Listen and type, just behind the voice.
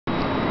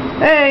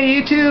Hey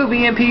YouTube,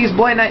 EMP's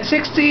Boy Knight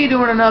 60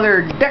 doing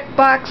another deck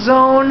box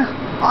zone.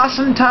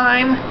 Awesome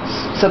time.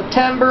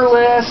 September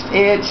list.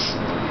 It's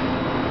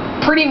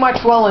pretty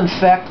much well in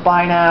effect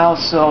by now,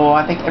 so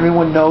I think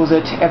everyone knows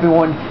it.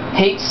 Everyone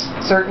hates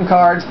certain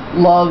cards,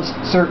 loves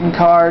certain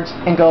cards,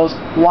 and goes,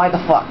 why the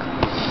fuck?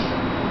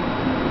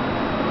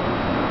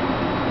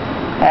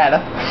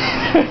 Ada.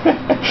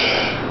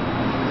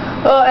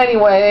 Well,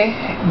 anyway,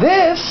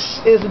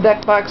 this is the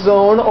deck box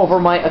zone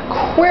over my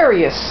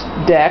Aquarius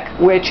deck,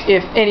 which,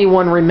 if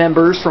anyone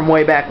remembers from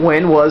way back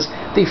when, was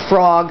the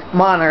Frog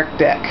Monarch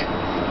deck.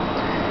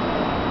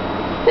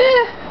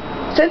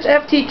 Since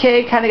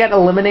FTK kind of got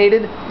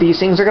eliminated, these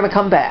things are going to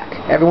come back.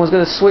 Everyone's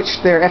going to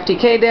switch their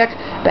FTK deck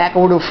back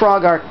over to a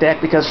Frog Arc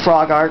deck because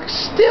Frog Arc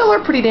still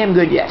are pretty damn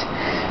good yet.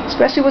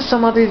 Especially with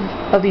some other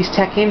of these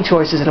tech-in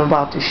choices that I'm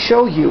about to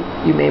show you.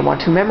 You may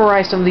want to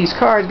memorize some of these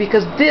cards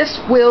because this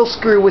will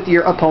screw with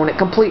your opponent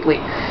completely.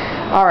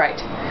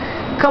 Alright,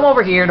 come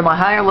over here to my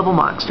higher level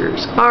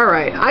monsters.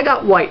 Alright, I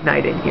got White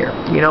Knight in here.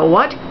 You know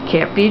what?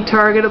 Can't be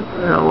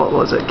what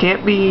was it?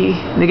 Can't be...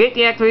 Negate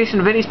the activation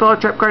of any spell or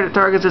trap card that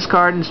targets this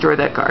card and destroy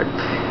that card.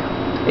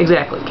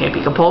 Exactly. Can't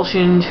be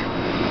compulsioned.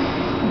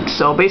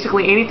 So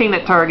basically anything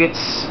that targets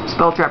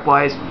spell trap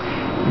wise,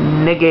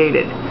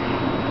 negated.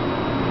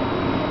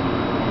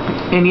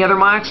 Any other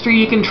monster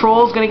you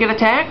control is going to get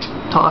attacked.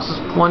 Tosses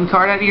one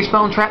card out of your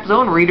spell and trap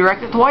zone,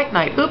 redirect it to White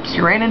Knight. Oops,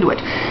 you ran into it.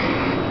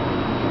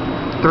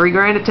 3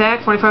 grand attack,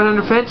 2500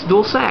 defense,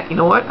 dual sack. You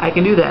know what? I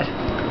can do that.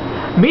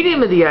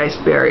 Medium of the Ice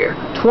Barrier,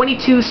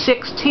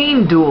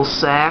 2216 dual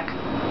sack.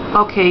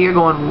 Okay, you're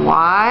going,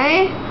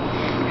 why?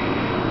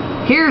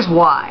 Here's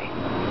why.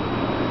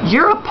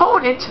 Your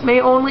opponent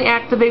may only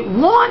activate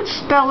 1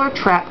 spell or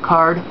trap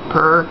card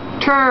per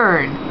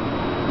turn.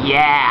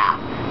 Yeah.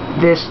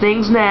 This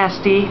thing's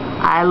nasty.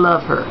 I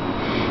love her.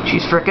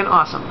 She's frickin'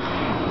 awesome.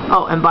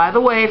 Oh, and by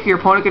the way, if your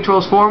opponent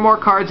controls 4 more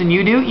cards than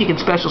you do, you can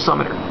special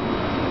summon her.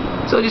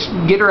 So just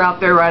get her out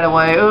there right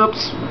away.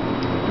 Oops.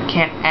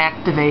 Can't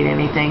activate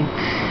anything.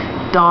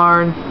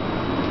 Darn.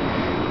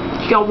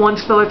 You got 1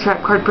 spell or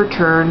trap card per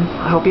turn.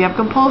 I hope you have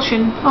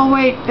compulsion. Oh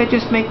wait, that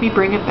just made me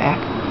bring it back.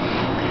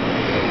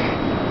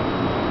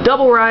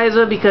 Double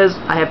Ryza because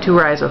I have 2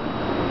 Ryza.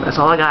 That's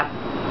all I got.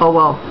 Oh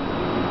well.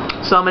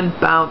 Summon,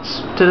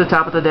 bounce, to the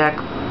top of the deck,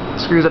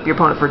 screws up your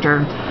opponent for a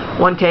turn.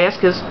 1 Chaos,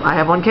 because I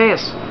have 1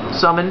 Chaos.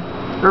 Summon,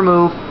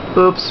 remove,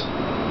 oops,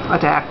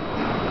 attack.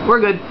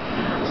 We're good.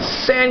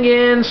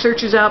 Sanyan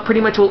searches out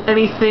pretty much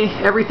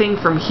everything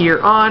from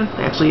here on.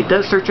 Actually, it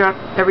does search out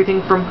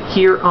everything from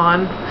here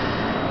on.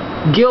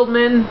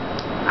 Guildman,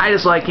 I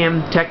just like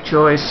him. Tech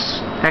choice,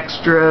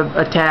 extra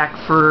attack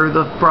for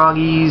the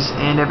froggies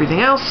and everything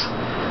else.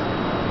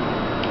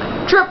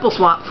 Triple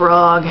Swap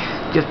Frog,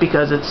 just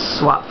because it's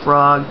Swap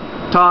Frog.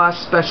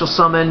 Toss, special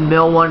summon,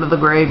 mill 1 to the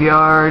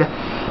graveyard.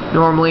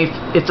 Normally, if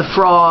it's a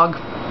frog,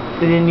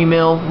 then you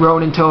mill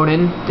Ronin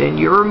Tonin, then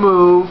you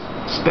remove,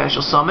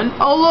 special summon.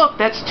 Oh look,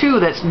 that's 2.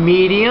 That's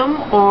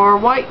medium or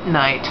White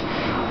Knight.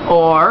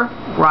 Or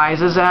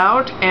rises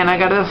out, and I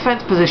got a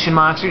defense position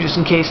monster just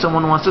in case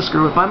someone wants to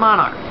screw with my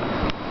Monarch.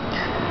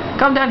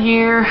 Come down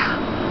here.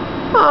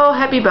 Oh,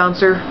 happy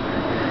bouncer.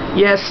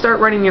 Yes,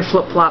 start running your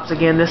flip-flops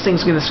again. This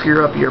thing's going to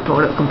screw up your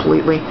opponent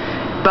completely.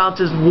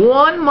 Bounces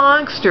 1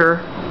 monster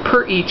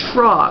per each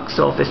frog.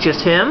 So if it's just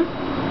him,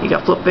 you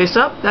got flip face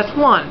up, that's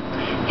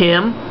 1.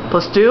 Him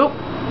plus 2,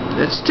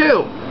 that's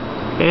 2.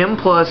 Him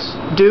plus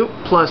dupe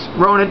plus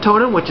Ronin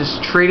Totem, which is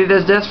treated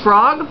as Death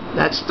Frog,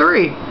 that's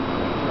 3.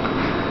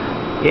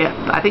 Yeah,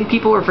 I think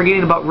people are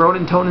forgetting about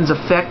Ronin Tonen's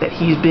effect that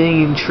he's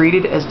being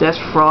treated as Death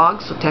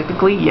Frog, so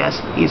technically, yes,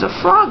 he's a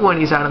frog when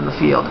he's out in the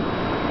field.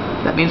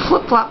 That means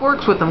flip-flop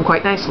works with them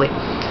quite nicely.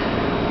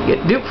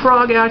 Get Dupe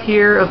Frog out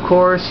here, of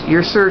course,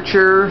 your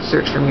Searcher,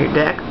 search from your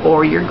deck,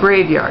 or your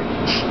graveyard.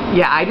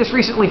 Yeah, I just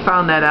recently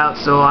found that out,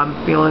 so I'm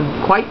feeling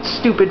quite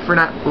stupid for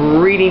not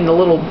reading the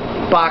little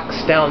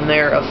box down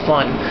there of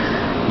fun.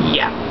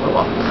 Yeah,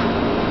 well,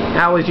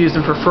 I always use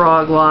them for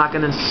Frog Lock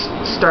and then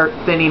start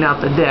thinning out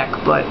the deck,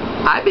 but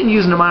I've been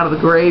using them out of the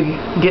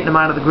getting them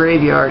out of the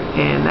graveyard,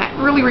 and that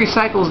really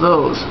recycles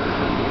those.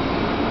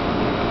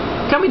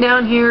 Coming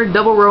down here,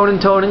 double Ronin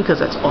Totem, because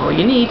that's all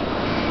you need.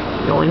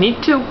 You only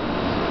need 2.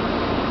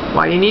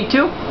 Why do you need 2?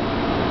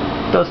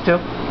 Those 2.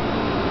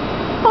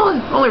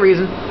 Only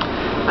reason.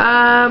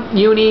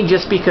 Uni,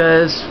 just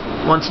because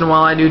once in a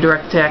while I do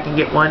direct attack and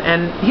get 1.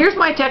 And here's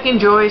my tech-in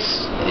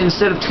choice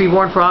instead of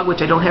Treeborn Frog,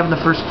 which I don't have in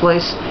the first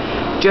place.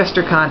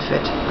 Jester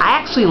Confit. I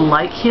actually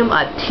like him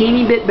a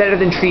teeny bit better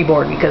than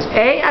Treeborn because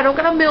A, I don't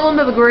gotta mill him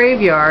to the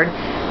graveyard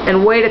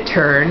and wait a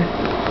turn.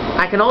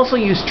 I can also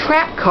use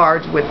trap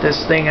cards with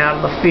this thing out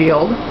of the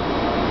field.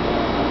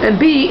 And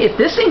B, if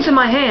this thing's in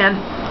my hand,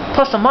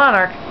 plus a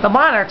Monarch, the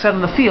Monarch's out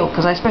in the field,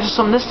 because I special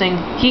summon this thing,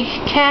 he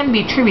can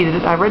be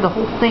tributed. I read the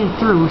whole thing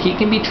through. He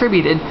can be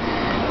tributed.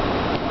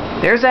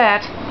 There's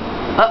that.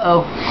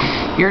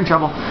 Uh-oh. You're in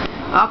trouble.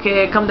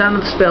 Okay, come down to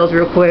the spells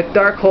real quick.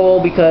 Dark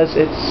Hole, because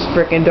it's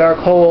frickin' Dark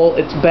Hole.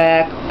 It's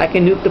back. I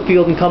can nuke the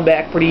field and come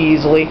back pretty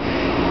easily.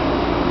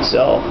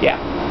 So, yeah.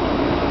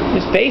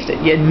 Just face it.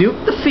 You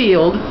nuke the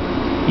field,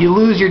 you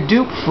lose your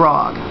dupe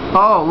frog.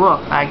 Oh,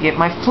 look, I get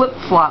my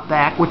flip-flop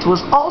back, which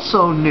was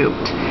also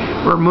nuked.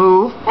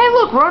 Remove. Hey,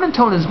 look, Ronin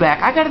Tone is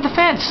back. I got a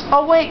defense.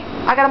 Oh, wait,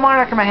 I got a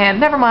Monarch in my hand.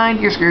 Never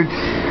mind, you're screwed.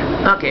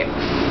 Okay.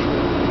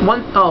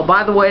 Oh,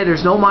 by the way,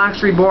 there's no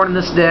Monarchs Reborn in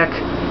this deck.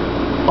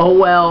 Oh,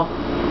 well.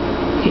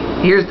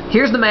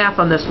 Here's the math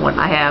on this one.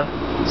 I have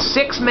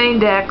 6 main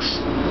decks,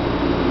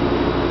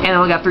 and I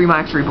only got 3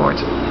 Monarchs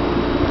Reborns.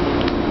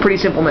 Pretty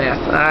simple math.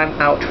 I'm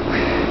out.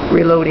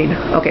 Reloading.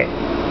 Okay.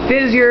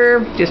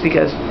 Fissure, just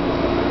because.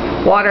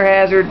 Water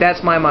Hazard,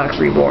 that's my Mox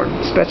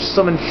Reborn. Special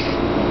summon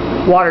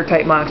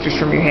water-type monsters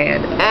from your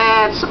hand.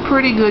 That's a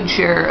pretty good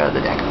share of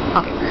the deck.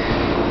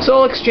 Okay.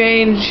 Soul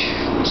Exchange,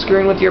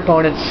 screwing with your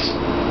opponents.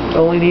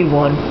 Only need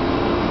 1.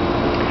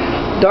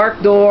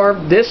 Dark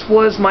Door, this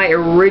was my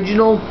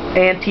original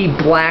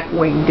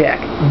anti-Blackwing deck.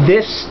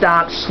 This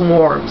stops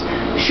swarms.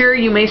 Sure,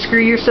 you may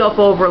screw yourself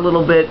over a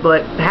little bit,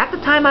 but half the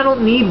time I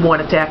don't need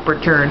 1 attack per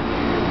turn.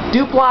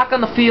 Dupe lock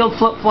on the field,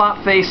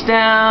 flip-flop face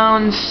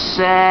down,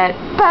 set,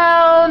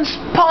 bounce,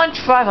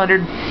 punch,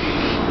 500.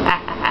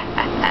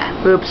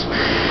 Oops.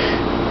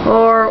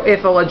 Or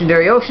if a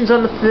legendary ocean's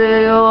on the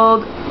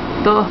field,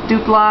 the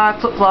dupe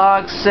lock,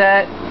 flip-flop,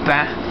 set,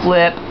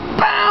 flip,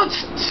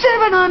 bounce,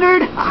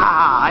 700.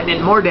 I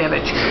did more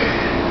damage.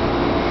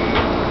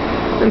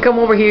 Then come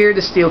over here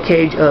to Steel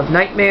Cage of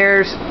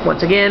Nightmares.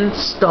 Once again,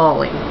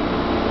 stalling.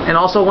 And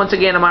also, once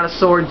again, I'm out of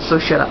swords, so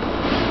shut up.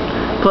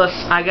 Plus,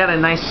 I got a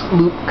nice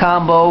loop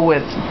combo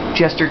with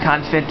Jester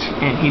Confit,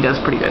 and he does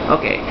pretty good.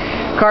 Okay,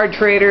 Card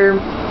Trader,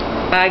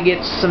 I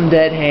get some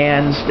dead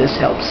hands. This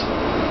helps.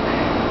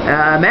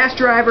 Mass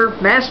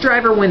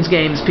Driver wins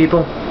games,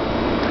 people.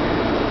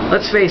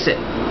 Let's face it.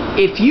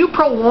 If you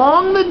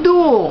prolong the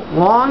duel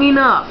long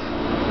enough,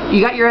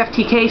 you got your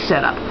FTK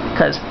set up.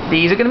 Because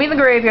these are going to be in the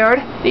graveyard,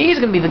 these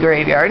are going to be in the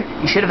graveyard.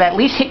 You should have at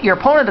least hit your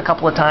opponent a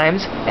couple of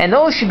times, and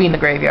those should be in the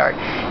graveyard.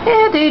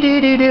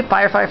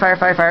 Fire, fire, fire,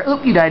 fire, fire.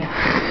 Oop, you died.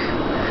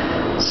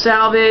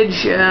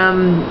 Salvage.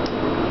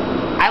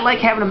 I like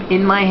having them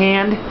in my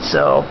hand,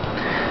 so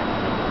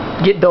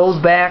get those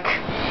back.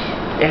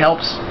 It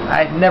helps.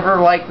 I've never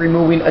liked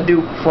removing a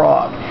dupe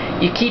frog.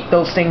 You keep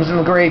those things in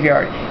the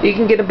graveyard. You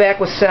can get them back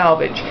with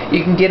salvage.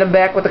 You can get them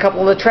back with a couple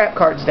of the trap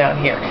cards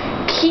down here.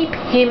 Keep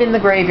him in the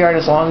graveyard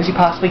as long as you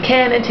possibly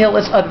can until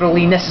it's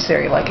utterly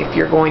necessary, like if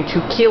you're going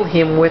to kill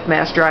him with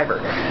Mass Driver.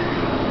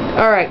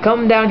 Alright,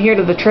 come down here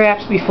to the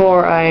traps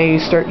before I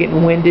start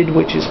getting winded,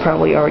 which is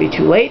probably already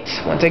too late.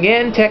 Once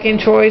again, tech in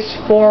choice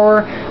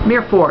for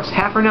Mere Force,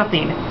 half or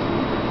nothing.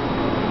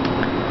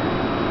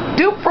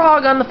 Dupe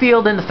Frog on the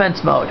field in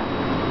defense mode.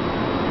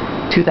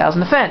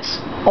 2000 defense.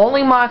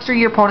 Only monster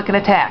your opponent can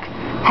attack.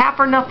 Half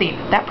or nothing.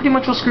 That pretty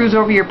much will screws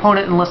over your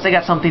opponent unless they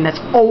got something that's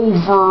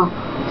over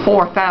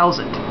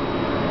 4,000.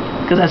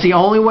 Because that's the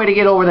only way to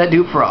get over that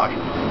Dupe Frog.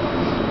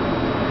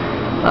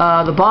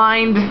 The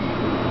Bind,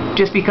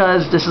 just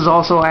because this is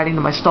also adding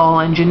to my stall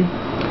engine.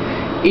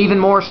 Even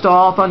more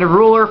stall. Thunder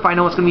Ruler, if I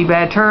know it's going to be a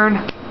bad turn.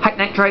 Height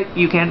Nitrite,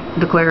 you can't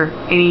declare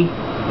any...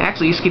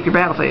 Actually, you skip your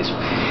battle phase.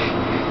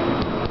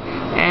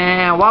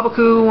 And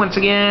Waboku, once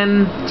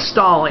again,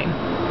 stalling.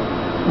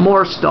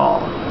 More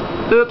stall.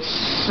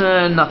 Oops,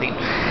 nothing.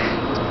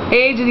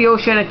 Age of the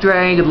Oceanic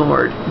Dragon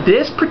Lord.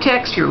 This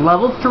protects your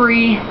level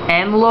 3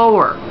 and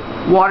lower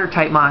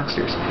water-type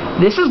monsters.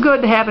 This is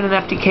good to have in an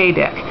FTK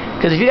deck,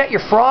 because if you got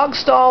your frog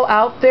stall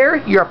out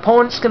there, your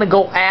opponent's going to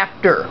go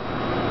after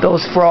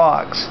those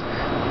frogs.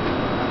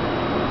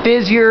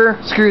 Fissure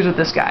screws with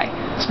this guy.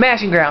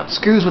 Smashing Ground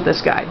screws with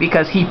this guy,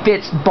 because he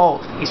fits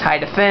both. He's high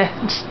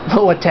defense,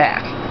 low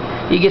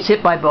attack. He gets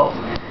hit by both.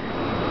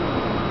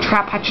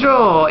 Trap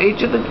Hachiro,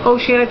 Age of the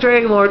Oceanic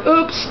Dragon Lord.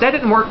 Oops, that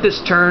didn't work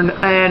this turn.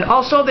 And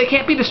also, they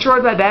can't be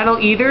destroyed by battle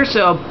either,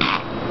 so...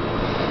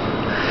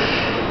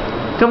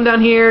 Come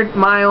down here,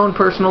 my own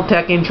personal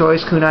tech in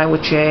choice, Kunai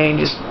with Chain.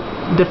 Just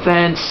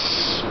defense,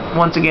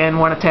 once again,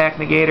 1 attack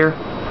negator.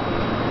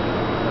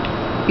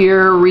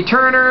 Your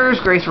returners,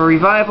 Graceful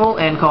Revival,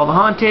 and Call the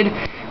Haunted.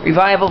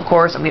 Revival, of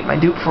course, I'm getting my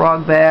Dupe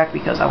Frog back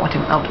because I want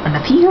him out on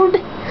the field.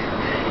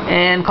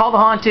 And Call the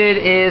Haunted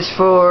is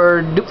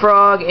for Dupe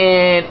Frog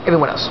and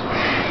everyone else.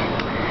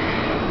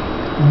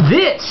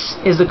 This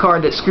is the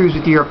card that screws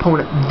with your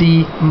opponent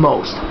the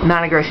most.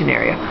 Non-aggression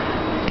area.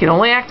 You can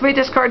only activate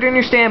this card during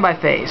your standby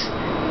phase.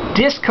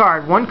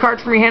 Discard 1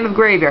 card from your hand of the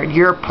graveyard.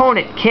 Your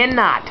opponent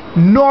cannot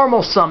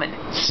normal summon,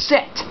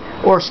 set,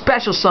 or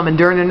special summon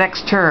during their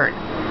next turn.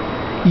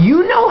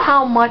 You know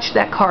how much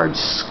that card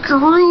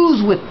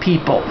screws with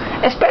people.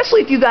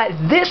 Especially if you got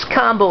this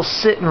combo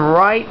sitting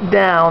right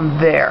down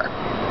there.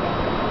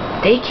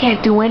 They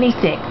can't do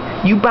anything.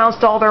 You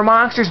bounced all their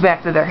monsters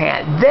back to their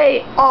hand.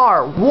 They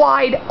are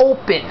wide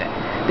open.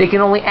 They can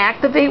only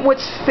activate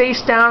what's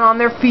face down on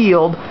their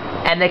field,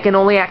 and they can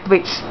only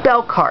activate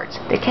spell cards.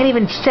 They can't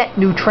even set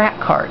new trap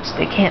cards.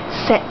 They can't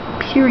set,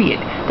 period.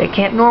 They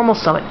can't normal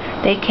summon.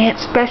 They can't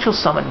special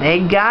summon. They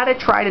gotta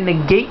try to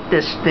negate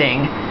this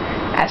thing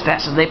as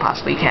fast as they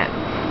possibly can.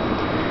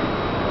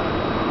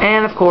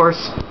 And of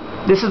course,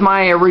 this is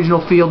my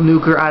original field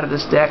nuker out of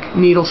this deck.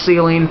 Needle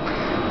Sealing.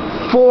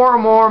 4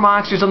 more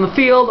monsters on the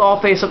field.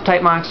 All face-up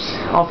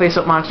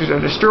monsters are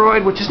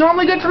destroyed, which is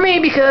normally good for me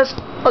because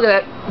look at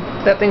that.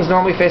 That thing's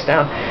normally face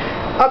down.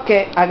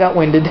 Okay, I got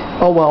winded.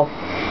 Oh well.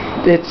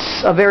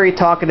 It's a very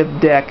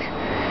talkative deck.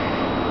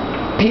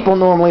 People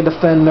normally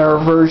defend their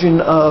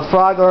version of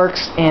Frog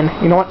Arcs, and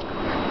you know what?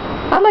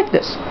 I like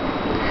this.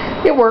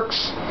 It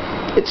works.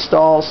 It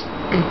stalls.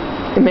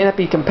 It may not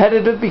be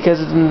competitive because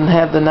it doesn't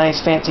have the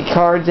nice fancy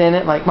cards in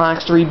it like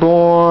Monster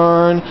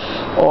Reborn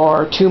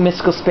or 2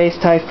 Mystical Space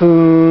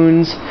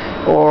Typhoons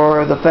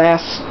or the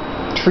fast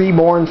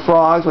Treeborn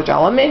Frogs, which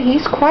I'll admit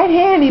he's quite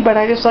handy, but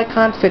I just like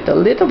Confit a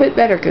little bit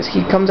better because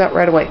he comes out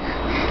right away.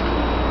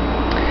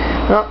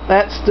 Well,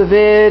 that's the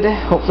vid.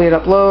 Hopefully it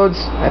uploads.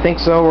 I think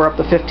so. We're up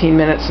to 15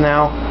 minutes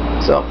now.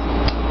 So,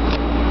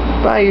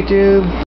 bye YouTube.